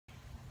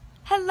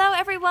Hello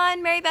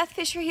everyone, Mary Beth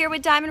Fisher here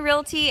with Diamond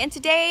Realty, and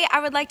today I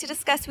would like to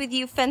discuss with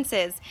you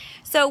fences.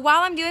 So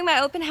while I'm doing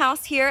my open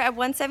house here at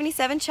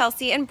 177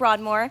 Chelsea in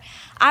Broadmoor,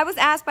 I was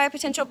asked by a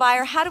potential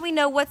buyer, how do we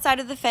know what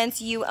side of the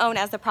fence you own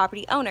as the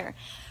property owner?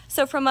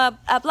 So from a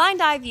blind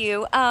eye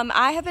view,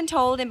 I have been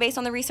told, and based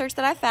on the research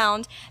that I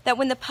found, that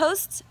when the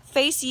posts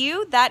face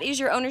you, that is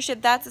your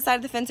ownership, that's the side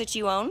of the fence that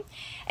you own.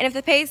 And if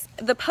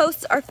the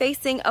posts are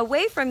facing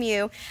away from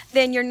you,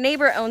 then your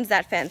neighbor owns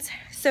that fence.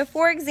 So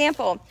for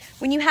example,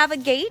 when you have a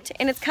gate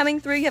and it's coming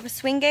through, you have a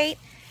swing gate,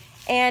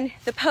 and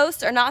the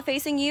posts are not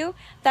facing you,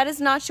 that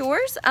is not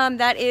yours,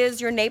 that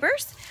is your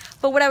neighbor's.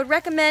 But what I would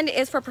recommend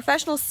is for a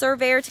professional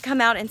surveyor to come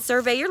out and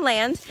survey your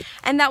land,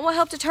 and that will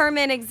help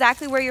determine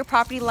exactly where your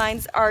property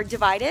lines are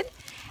divided.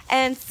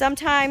 And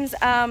sometimes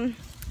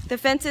the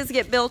fences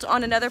get built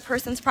on another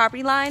person's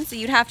property line, so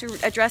you'd have to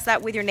address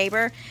that with your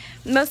neighbor.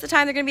 Most of the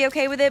time they're going to be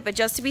okay with it, but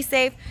just to be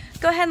safe,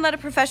 go ahead and let a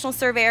professional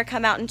surveyor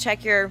come out and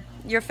check your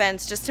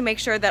fence, just to make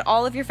sure that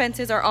all of your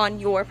fences are on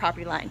your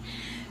property line.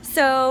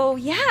 So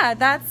yeah,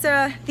 that's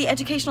the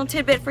educational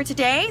tidbit for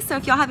today. So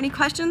if y'all have any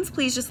questions,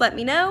 please just let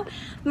me know.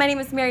 My name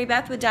is Mary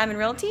Beth with Diamond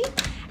Realty,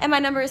 and my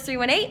number is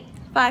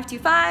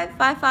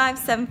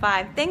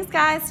 318-525-5575. Thanks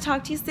guys,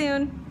 talk to you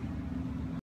soon.